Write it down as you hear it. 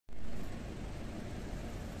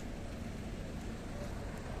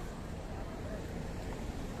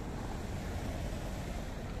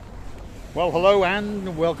Well, hello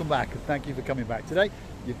and welcome back, and thank you for coming back. Today,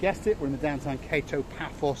 you guessed it, we're in the downtown Kato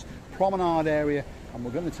Paphos Promenade area, and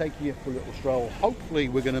we're going to take you for a little stroll. Hopefully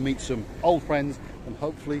we're going to meet some old friends, and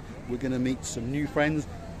hopefully we're going to meet some new friends.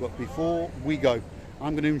 But before we go,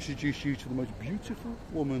 I'm going to introduce you to the most beautiful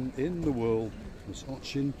woman in the world, Miss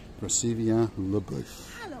Ochin Brasivia Leboeuf.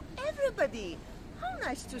 Hello everybody, how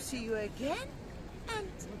nice to see you again and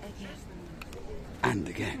again. And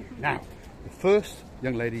again. Now, the first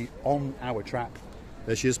young lady on our track,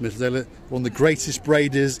 there she is, Miss Zella, one of the greatest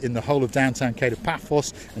braiders in the whole of downtown Kato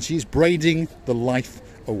Paphos, and she's braiding the life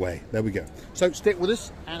away. There we go. So stick with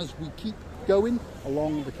us as we keep going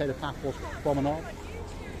along the Kato Paphos Promenade.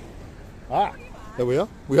 Ah, there we are.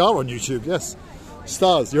 We are on YouTube, yes.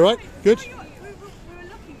 Stars, you all right? Good? We were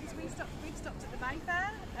looking because we stopped at the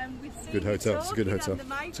Mayfair and we've seen Good hotel, it's a good hotel.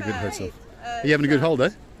 It's a good hotel. Are you having a good holiday?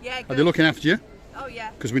 Yeah, good. Are they looking after you? Oh yeah.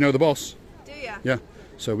 Because we know the boss. Do you? Yeah.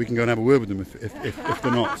 So we can go and have a word with them if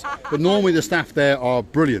they're not. But normally the staff there are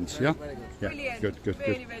brilliant, yeah? Yeah. Brilliant. Good.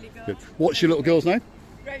 Really good. What's your little girl's name?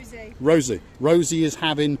 Rosie. Rosie. Rosie is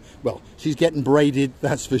having, well, she's getting braided,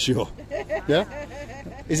 that's for sure. Yeah?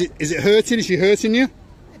 Is it hurting? Is she hurting you?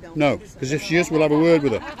 No, because if she is, we'll have a word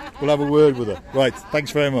with her. We'll have a word with her. Right,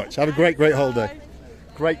 thanks very much. Have a great holiday.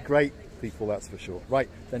 Great people, that's for sure. Right,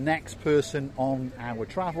 the next person on our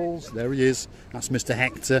travels, there he is. That's Mr.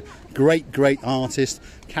 Hector. Great artist,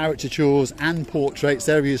 caricatures and portraits.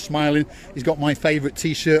 There he is smiling. He's got my favourite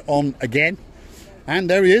t-shirt on again.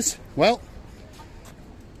 And there he is. Well,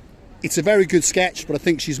 it's a very good sketch, but I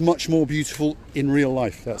think she's much more beautiful in real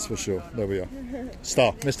life, that's for sure. There we are.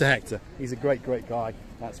 Star, Mr. Hector. He's a great guy,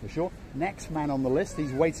 that's for sure. Next man on the list,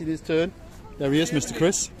 he's waited his turn. There he is, Mr.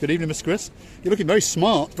 Chris. Good evening, Mr. Chris. You're looking very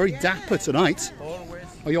smart, very dapper tonight. Always.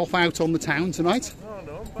 Are you off out on the town tonight?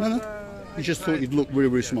 No. No. You just thought you'd look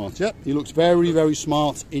really smart. Yep, he looks very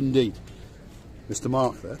smart indeed. Mr.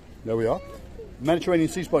 Mark there we are. Mediterranean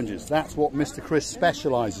sea sponges, that's what Mr. Chris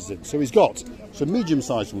specialises in. So he's got some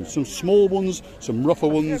medium-sized ones, some small ones, some rougher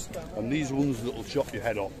ones, and these ones that will chop your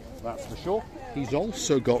head off, that's for sure. He's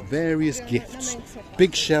also got various gifts,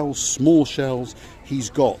 big shells, small shells.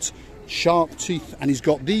 He's got sharp teeth, and he's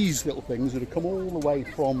got these little things that have come all the way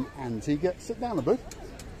from Antigua. Sit down a bit.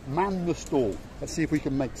 Man the stall. Let's see if we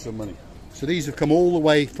can make some money. So these have come all the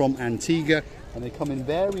way from Antigua, and they come in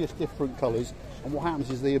various different colours, and what happens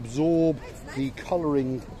is they absorb the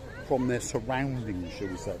colouring from their surroundings, shall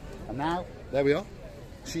we say. And now, there we are.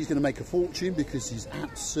 She's going to make a fortune because she's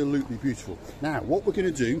absolutely beautiful. Now, what we're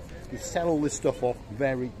going to do is sell all this stuff off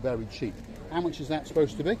very cheap. How much is that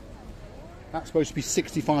supposed to be? That's supposed to be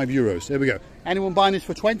 65 euros. There we go. Anyone buying this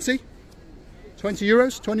for 20? 20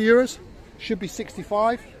 euros? 20 euros? Should be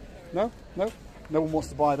 65. No? No one wants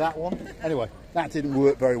to buy that one. Anyway, that didn't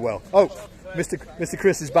work very well. Oh, Mr.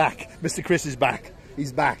 Chris is back. Mr. Chris is back.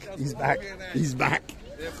 He's back. He's back.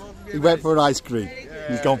 He went for an ice cream.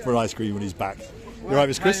 He's gone for an ice cream when he's back. You right,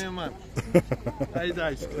 Mr. Chris?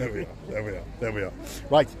 There we are.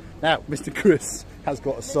 Right, now, Mr. Chris has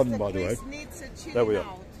got a son, by the way. There we are.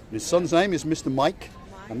 His son's name is Mr. Mike,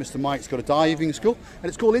 and Mr. Mike's got a diving school, and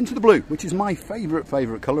it's called Into the Blue, which is my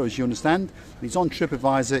favourite colour, as you understand. He's on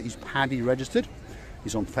TripAdvisor, he's PADI registered,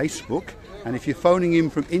 he's on Facebook, and if you're phoning him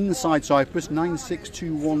from inside Cyprus,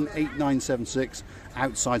 96218976,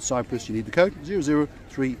 outside Cyprus, you need the code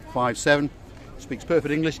 00357. Speaks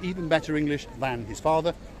perfect English, even better English than his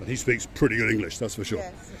father, but he speaks pretty good English, that's for sure.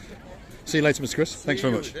 Yes. See you later, Mr. Chris. Thanks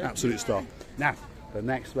very much. Absolute star. Now, the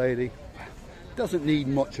next lady doesn't need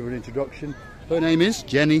much of an introduction. Her name is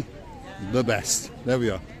Jenny the Best. There we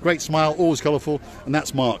are. Great smile, always colourful, and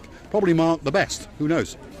that's Mark. Probably Mark the Best. Who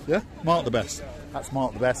knows? Yeah? Mark the Best. That's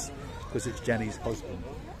Mark the Best because it's Jenny's husband.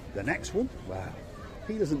 The next one, wow,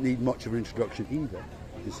 he doesn't need much of an introduction either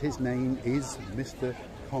because his name is Mr.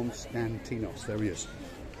 Konstantinos. There he is.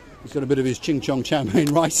 He's got a bit of his ching chong chow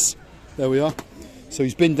mein rice. There we are. So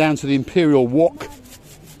he's been down to the Imperial Wok,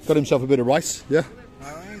 got himself a bit of rice. Yeah.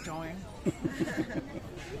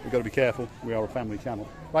 We've got to be careful. We are a family channel.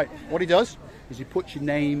 Right. What he does is he puts your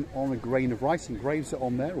name on a grain of rice, engraves it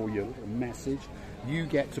on there, or your little message. You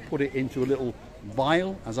get to put it into a little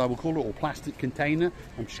vial, as I will call it, or plastic container.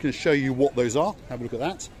 I'm just going to show you what those are. Have a look at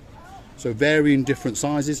that. So varying different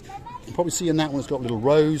sizes. You can probably see in that one it's got a little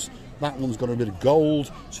rose, that one's got a bit of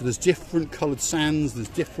gold. So there's different coloured sands, there's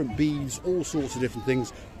different beads, all sorts of different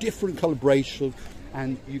things, different coloured bracelets,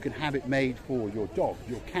 and you can have it made for your dog,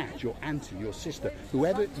 your cat, your auntie, your sister,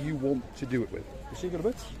 whoever you want to do it with. You see, got a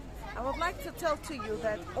bit? I would like to tell to you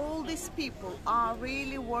that all these people are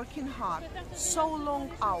really working hard, so long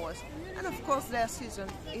hours, and of course their season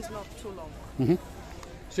is not too long.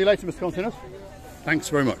 See you later, Mr. Constantine. Thanks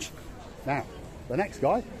very much. Now, the next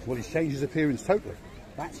guy, well, he's changed his appearance totally.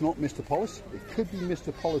 That's not Mr. Pollis. It could be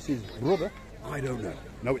Mr. Pollis's brother. I don't know.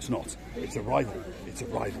 No, it's not. It's a rival. It's a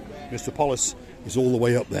rival. Mr. Pollis is all the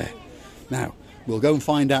way up there. Now, we'll go and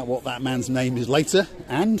find out what that man's name is later,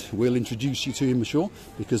 and we'll introduce you to him, sure,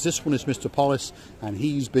 because this one is Mr. Pollis, and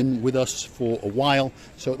he's been with us for a while.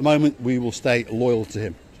 So at the moment, we will stay loyal to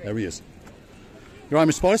him. There he is. You all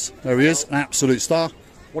right, Mr. Pollis? There he is, an absolute star.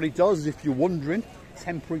 What he does is, if you're wondering,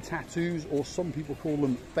 temporary tattoos, or some people call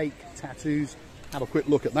them fake tattoos. Have a quick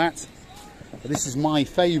look at that. This is my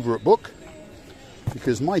favourite book,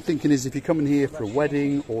 because my thinking is, if you're coming here for a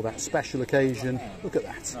wedding or that special occasion, look at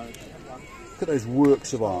that. Look at those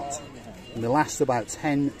works of art. And they last about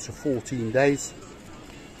 10 to 14 days.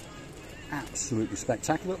 Absolutely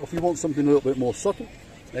spectacular. Or if you want something a little bit more subtle,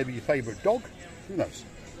 maybe your favourite dog, who knows,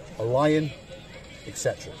 a lion,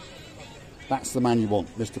 etc. That's the man you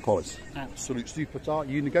want, Mr. Pollis. Absolute superstar.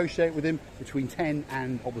 You negotiate with him between 10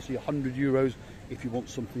 and obviously 100 euros if you want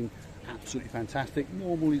something absolutely fantastic.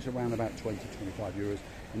 Normally it's around about 20 to 25 euros,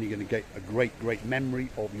 and you're going to get a great memory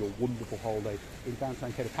of your wonderful holiday in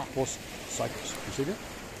downtown Kato, Paphos Cyprus. You see that?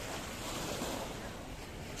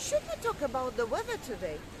 Should we talk about the weather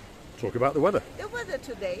today? Talk about the weather. The weather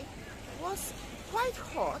today was quite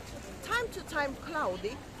hot, time to time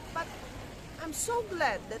cloudy, but I'm so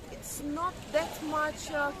glad that it's not that much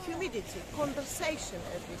humidity, condensation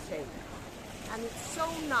as we say. And it's so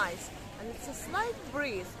nice, and it's a slight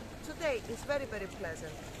breeze. Today is very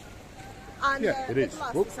pleasant. And Yeah, it the is.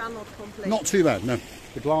 glasses are not complaining. Not too bad, no.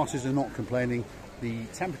 The glasses are not complaining. The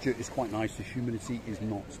temperature is quite nice. The humidity is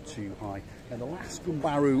not too high. And the last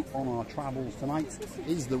gumbaru on our travels tonight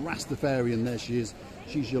is the Rastafarian. There she is.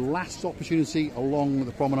 She's your last opportunity along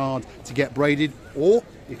the promenade to get braided. Or,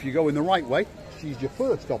 if you go in the right way, she's your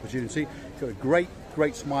first opportunity. She's got a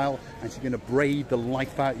great smile, and she's going to braid the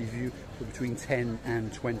life out of you for between 10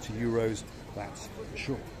 and 20 euros. That's for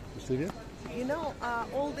sure. Sylvia? You know,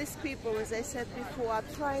 all these people, as I said before, are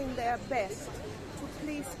trying their best to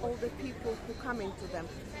please all the people who come into them.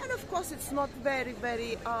 And of course, it's not very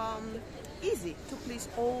easy to please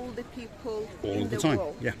all the people all in the the time.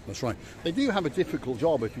 world. Yeah, that's right. They do have a difficult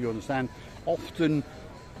job, if you understand. Often,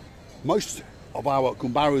 most of our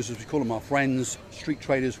gumbarus, as we call them, our friends, street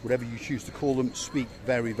traders, whatever you choose to call them, speak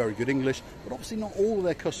very good English. But obviously not all of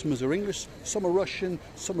their customers are English. Some are Russian,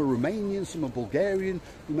 some are Romanian, some are Bulgarian.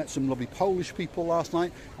 We met some lovely Polish people last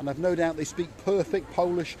night, and I've no doubt they speak perfect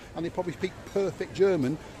Polish, and they probably speak perfect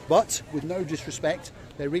German. But with no disrespect,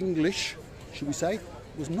 their English, should we say,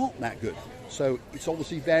 was not that good. So it's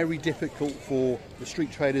obviously very difficult for the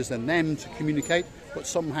street traders and them to communicate, but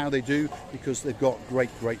somehow they do, because they've got great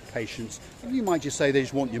patience. And you might just say they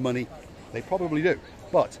just want your money. They probably do.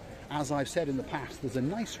 But as I've said in the past, there's a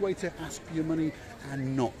nice way to ask for your money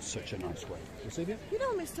and not such a nice way. You see it? You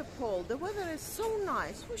know, Mr. Paul, the weather is so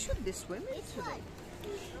nice. We should be swimming today.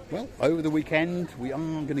 Well, over the weekend, we are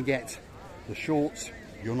going to get the shorts.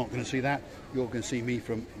 You're not going to see that. You're going to see me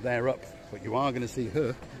from there up, but you are going to see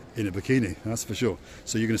her in a bikini, that's for sure.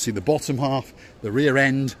 So you're going to see the bottom half, the rear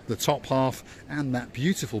end, the top half, and that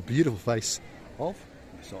beautiful face of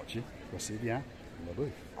Versace, Brasilia,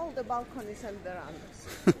 Labu. All the balconies and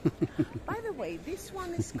verandas. By the way, this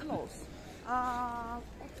one is closed.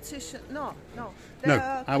 Optician, no.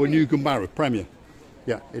 Our new Gumbaru, Premier.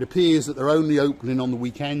 Yeah, it appears that they're only opening on the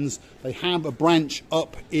weekends. They have a branch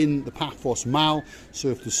up in the Paphos Mall, so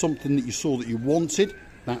if there's something that you saw that you wanted,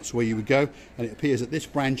 that's where you would go. And it appears that this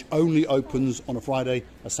branch only opens on a Friday,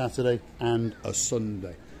 a Saturday and a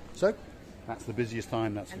Sunday. So that's the busiest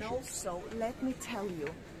time, that's for sure. And also, let me tell you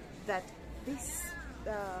that this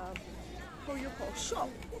how you call shop,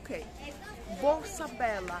 okay, Borsa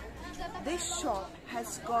Bella, this shop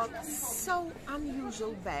has got so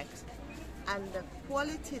unusual bags and the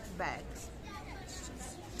quality bags.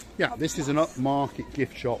 Yeah, this is an upmarket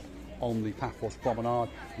gift shop on the Paphos Promenade,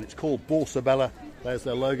 and it's called Borsa Bella. There's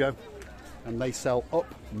their logo, and they sell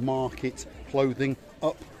upmarket clothing,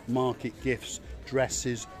 upmarket gifts,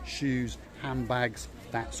 dresses, shoes, handbags,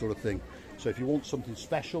 that sort of thing. So if you want something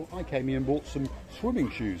special, I came here and bought some swimming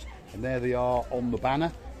shoes, and there they are on the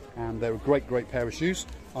banner, and they're a great pair of shoes.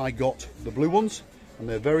 I got the blue ones, and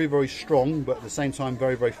they're very strong, but at the same time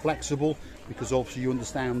very flexible, because obviously you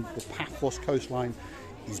understand the Paphos coastline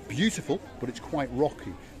is beautiful, but it's quite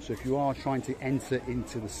rocky. So if you are trying to enter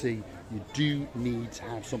into the sea, you do need to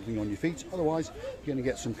have something on your feet. Otherwise, you're going to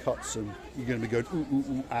get some cuts, and you're going to be going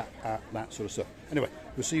ooh, that sort of stuff. Anyway,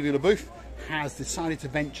 Sylvia LaBouffe has decided to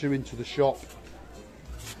venture into the shop,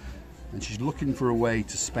 and she's looking for a way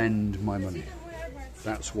to spend my money.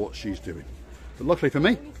 That's what she's doing. But luckily for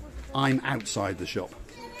me, I'm outside the shop.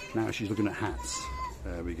 Now she's looking at hats.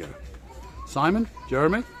 There we go. Simon,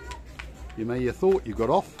 Jeremy, you may have thought you got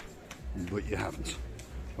off, but you haven't.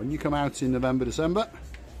 When you come out in November, December,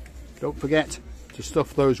 don't forget to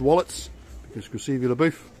stuff those wallets, because Gracevia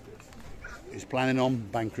LaBouffe is planning on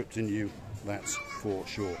bankrupting you, that's for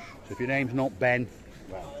sure. So if your name's not Ben,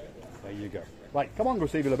 well, there you go. Right, come on,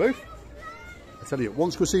 Gracevia LaBouffe. I tell you,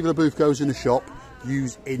 once Gracevia LaBouffe goes in the shop,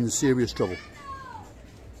 you's in serious trouble.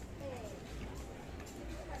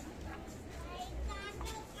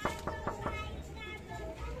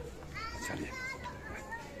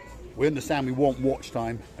 We understand we want watch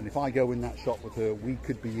time, and if I go in that shop with her, we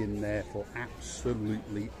could be in there for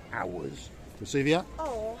absolutely hours. Gracevia?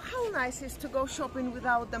 Oh, how nice is to go shopping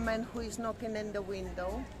without the man who is knocking in the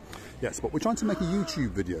window. Yes, but we're trying to make a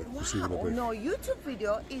YouTube video. Wow, no, YouTube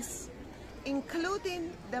video is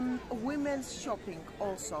including the women's shopping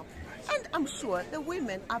also. And I'm sure the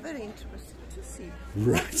women are very interested to see.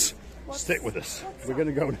 Right. Stick with us. We're going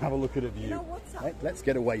to go and have a look at a view. You know what's up? Let's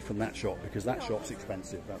get away from that shop, because that shop's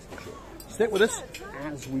expensive, that's for sure. Stick with us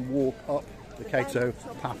as we walk up the Kato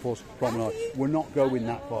Paphos Promenade. We're not going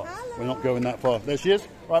that far. We're not going that far. There she is.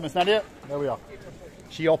 Right, Miss Nadia. There we are.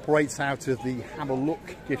 She operates out of the Have a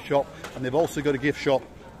Look gift shop, and they've also got a gift shop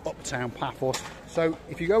uptown Paphos. So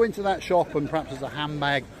if you go into that shop and perhaps there's a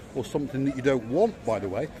handbag or something that you don't want, by the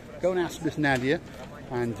way, go and ask Miss Nadia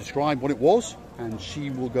and describe what it was, and she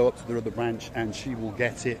will go up to the other branch and she will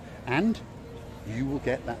get it, and you will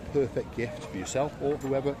get that perfect gift for yourself or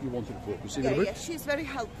whoever you want it for. Yeah, she's very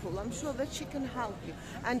helpful. I'm sure that she can help you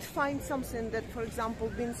and find something that, for example,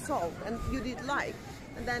 been sold and you did like,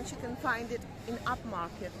 and then she can find it in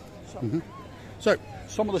upmarket shop. So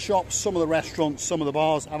some of the shops, some of the restaurants, some of the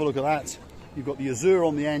bars, have a look at that. You've got the Azure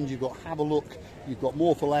on the end, you've got Have a Look, you've got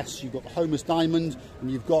More for Less, you've got the Homer's Diamond,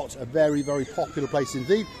 and you've got a very, very popular place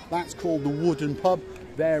indeed. That's called the Wooden Pub.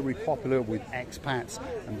 Very popular with expats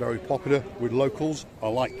and very popular with locals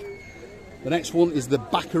alike. The next one is the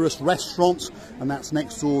Baccarat Restaurant, and that's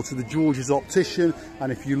next door to the George's Optician.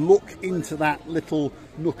 And if you look into that little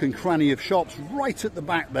nook and cranny of shops, right at the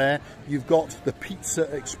back there, you've got the Pizza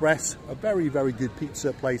Express, a very, very good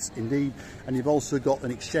pizza place indeed. And you've also got an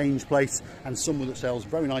exchange place and someone that sells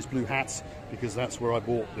very nice blue hats, because that's where I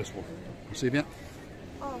bought this one. You see me?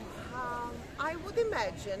 Oh, I would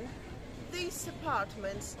imagine these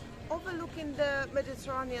apartments overlooking the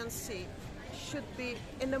Mediterranean Sea should be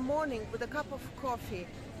in the morning with a cup of coffee.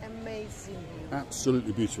 Amazing view.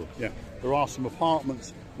 Absolutely beautiful. Yeah, there are some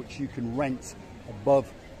apartments which you can rent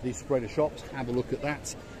above these greater shops. Have a look at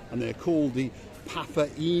that, and they're called the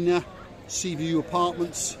Paphos Sea View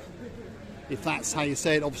Apartments, if that's how you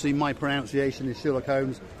say it. Obviously my pronunciation is Sherlock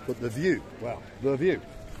Holmes, but the view, well, the view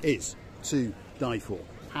is to die for.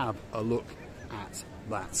 Have a look at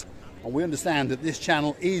that. And we understand that this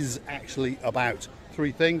channel is actually about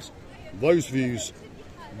three things: those views,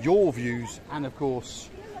 your views, and of course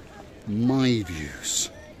my views.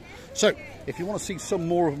 So if you want to see some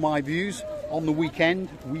more of my views on the weekend,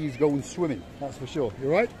 we're going swimming, that's for sure.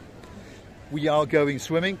 You're right, we are going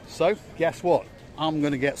swimming. So guess what, I'm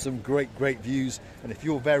going to get some great views, and if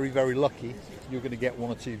you're very, very lucky, you're going to get one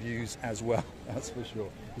or two views as well, that's for sure.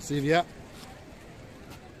 Gracevia?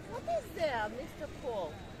 What is there, Mr.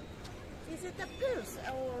 Paul? Is it a pills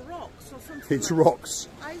or rocks or something? It's rocks.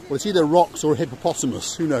 Well, it's either rocks or a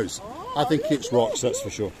hippopotamus, who knows? Oh, I think it's look, rocks, that's for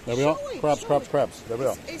sure. There we are. Crabs. There we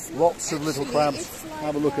are. Lots of little crabs. Like,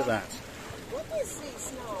 have a look at that. What is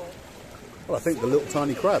this now? Well, I think the little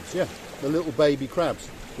tiny crabs, yeah. The little baby crabs.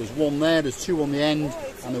 There's one there, there's two on the end,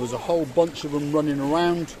 and there was a whole bunch of them running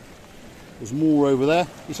around. There's more over there.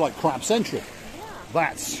 It's like Crab Central. Yeah.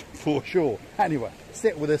 That's for sure. Anyway,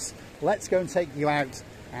 stick with us. Let's go and take you out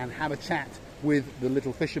and have a chat with the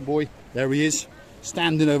little fishing boy. There he is,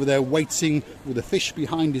 standing over there waiting with a fish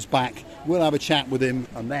behind his back. We'll have a chat with him,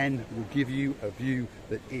 and then we'll give you a view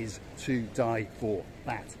that is to die for.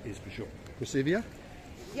 That is for sure. Gracevia?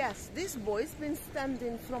 Yes, this boy's been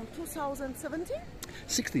standing from 2017?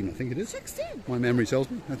 16, I think it is. 16? My memory tells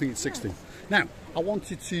me. I think it's 16. Yes. Now, I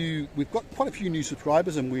wanted to... We've got quite a few new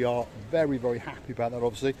subscribers, and we are very, very happy about that,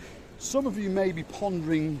 obviously. Some of you may be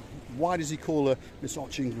pondering, why does he call her Miss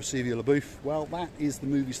Ochin Gracevia LaBouffe? Well, that is the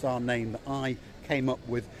movie star name that I came up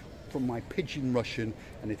with from my pidgin Russian,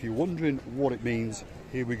 and if you're wondering what it means,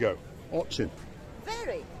 here we go. Ochin.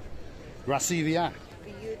 Very. Gracevia.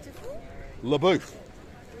 Beautiful. LaBouffe.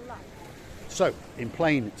 So, in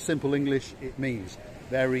plain, simple English, it means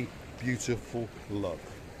very beautiful love.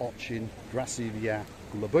 Ochin Gracevia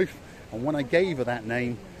LaBouffe. And when I gave her that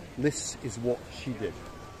name, this is what she did.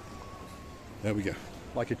 There we go.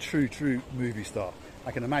 Like a true movie star.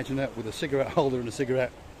 I can imagine her with a cigarette holder and a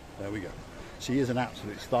cigarette, There we go. She is an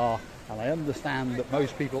absolute star, and I understand that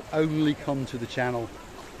most people only come to the channel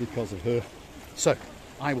because of her. So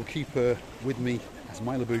I will keep her with me as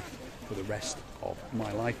my Booth for the rest of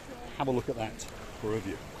my life. Have a look at that for a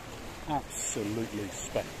view. Absolutely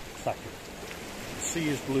spectacular. The sea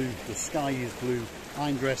is blue, the sky is blue,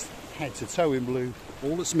 I'm dressed head to toe in blue.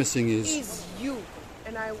 All that's missing is you.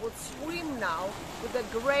 And I would swim now with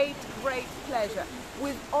a great, great pleasure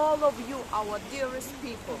with all of you, our dearest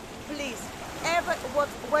people. Please,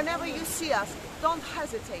 whenever you see us, don't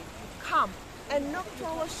hesitate. Come and knock to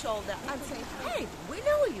our shoulder and say, hey, we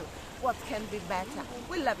know you. What can be better?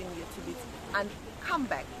 We're loving you to bits. And come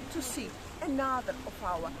back to see another of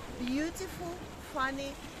our beautiful,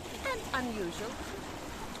 funny, and unusual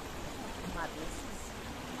madnesses.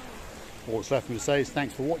 All that's left for me to say is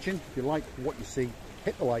thanks for watching. If you like what you see,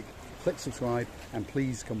 hit the like, click subscribe, and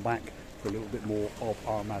please come back for a little bit more of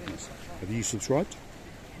our madness. Have you subscribed?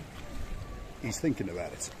 He's thinking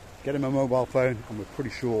about it. Get him a mobile phone, and we're pretty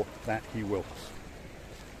sure that he will.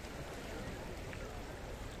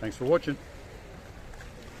 Thanks for watching.